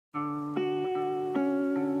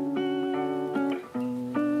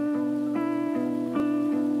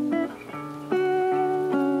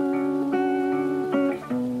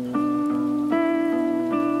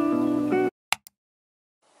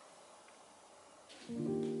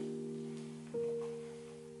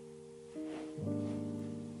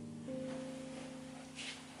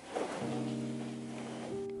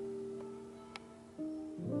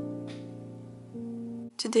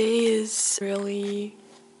Today is really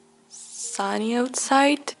sunny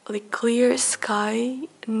outside, like clear sky,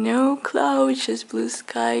 no clouds, just blue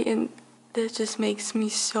sky, and that just makes me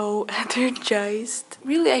so energized.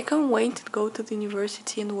 Really, I can't wait to go to the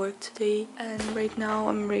university and work today. And right now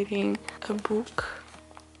I'm reading a book.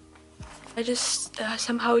 I just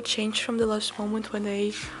somehow changed from the last moment when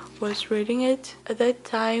I was reading it. At that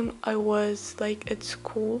time I was like at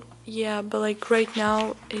school. Yeah, but like right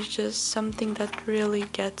now it's just something that really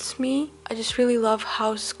gets me. I just really love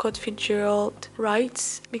how Scott Fitzgerald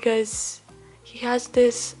writes because he has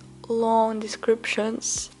this long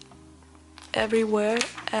descriptions everywhere,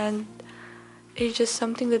 and it's just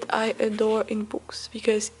something that I adore in books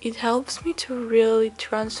because it helps me to really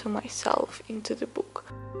transfer myself into the book.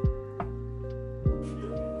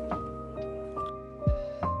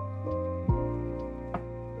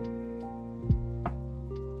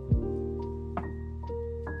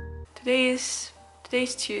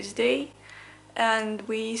 Today's Tuesday, and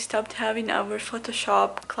we stopped having our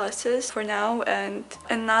Photoshop classes for now, and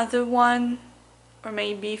another one or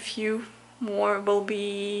maybe a few more will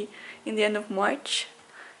be in the end of March.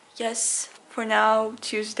 Yes, for now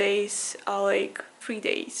Tuesdays are like 3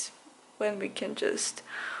 days when we can just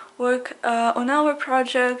work on our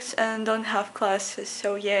projects and don't have classes.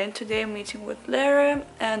 So yeah, and today I'm meeting with Lara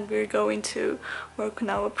and we're going to work on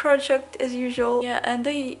our project as usual. Yeah, and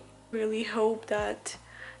I really hope that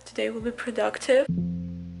today will be productive.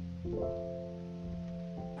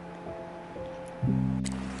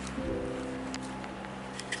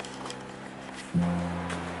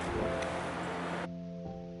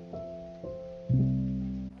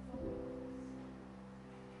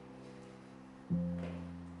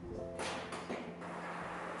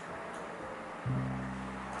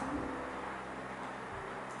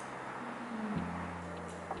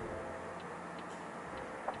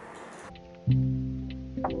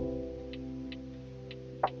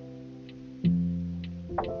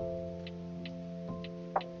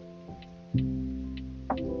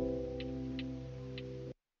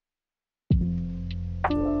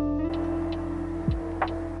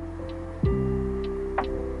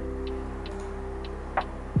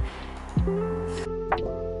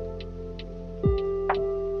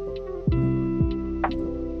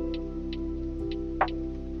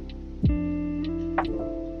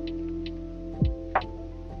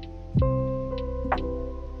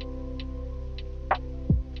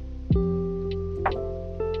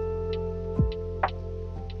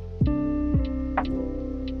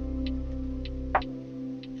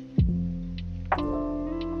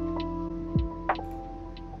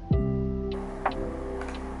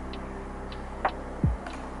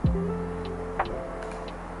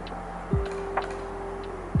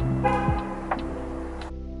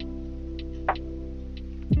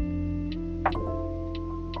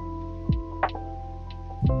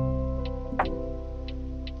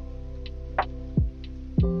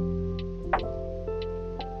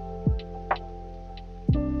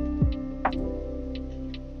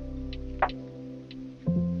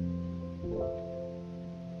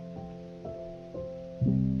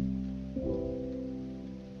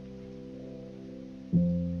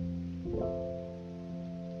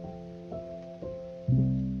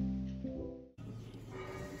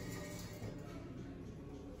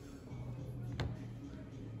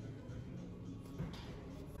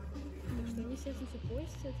 Что они с этим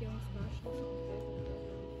запостят, я вам спрашиваю.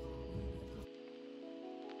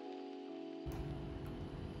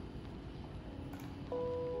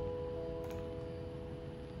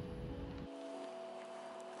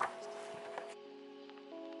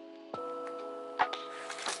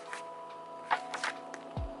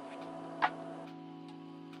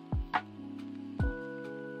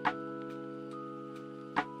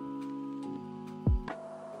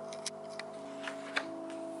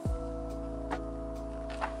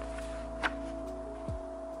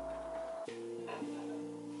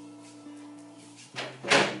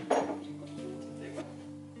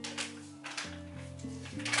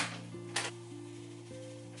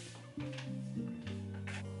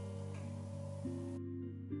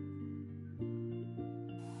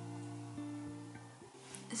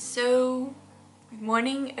 So, good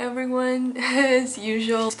morning everyone. As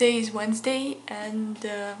usual, today is Wednesday and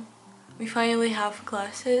we finally have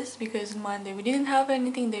classes because on Monday we didn't have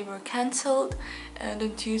anything, they were cancelled, and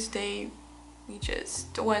on Tuesday we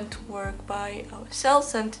just went to work by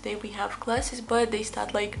ourselves, and today we have classes, but they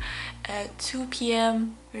start like at 2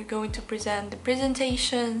 p.m. We're going to present the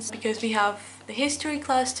presentations because we have the history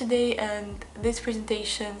class today, and these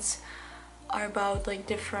presentations are about like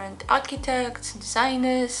different architects,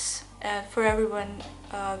 designers, and for everyone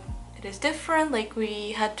it is different. Like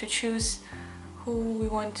we had to choose who we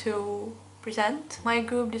want to present. My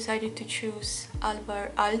group decided to choose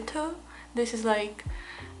Alvar Aalto. This is like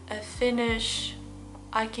a Finnish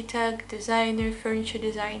architect, designer, furniture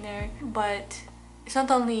designer, but it's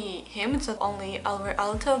not only him, it's not only Alvar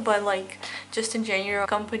Aalto, but like just in general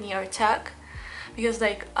company or tech, because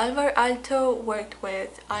like Alvar Aalto worked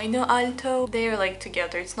with Aino Aalto. They are like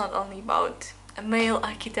together. It's not only about a male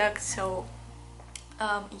architect. So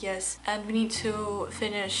yes, and we need to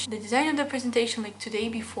finish the design of the presentation like today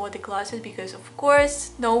before the classes, because of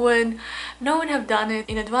course no one have done it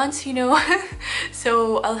in advance, you know.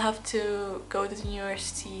 So I'll have to go to the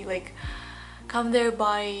university, like come there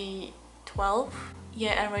by 12.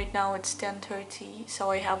 Yeah, and right now it's 10:30, so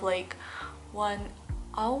I have like 1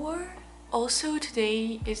 hour. Also,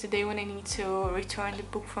 today is the day when I need to return the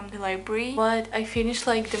book from the library, but I finished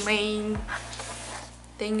like the main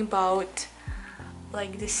thing about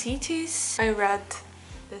like the cities. I read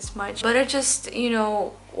this much, but I just, you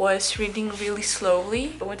know, was reading really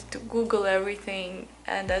slowly. I wanted to Google everything,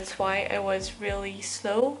 and that's why I was really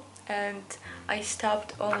slow, and I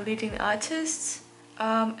stopped on leading artists.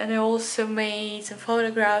 And I also made some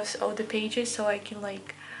photographs of the pages so I can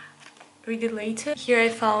like read it later. Here I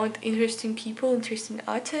found interesting people, interesting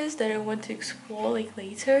artists that I want to explore like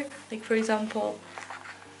later. Like for example,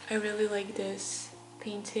 I really like this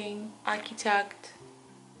painting, architect.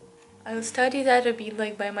 I'll study that a bit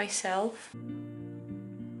like by myself.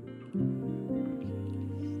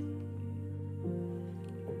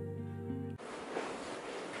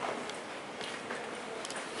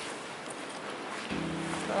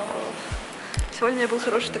 Сегодня я был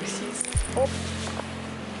хороший таксист.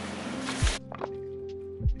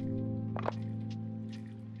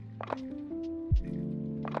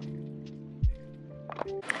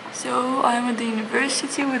 So I'm at the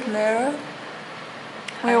university with Lara.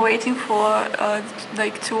 We're waiting for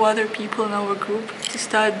like 2 other people in our group to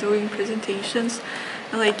start doing presentations.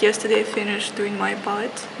 And like yesterday I finished doing my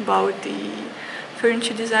part about the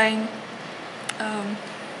furniture design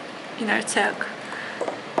in our tech.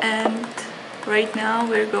 And right now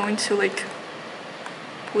we're going to like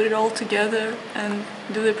put it all together and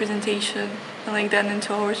do the presentation. And like then in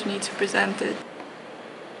 2 hours we need to present it.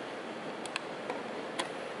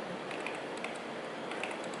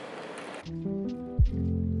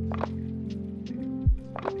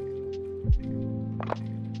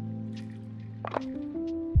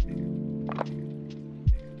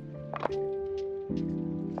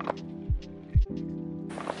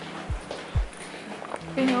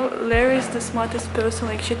 You know, Larry is the smartest person.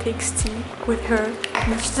 Like she takes tea with her,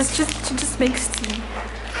 and she just makes tea.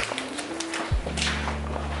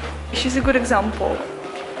 She's a good example.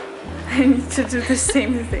 I need to do the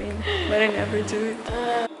same thing, but I never do it.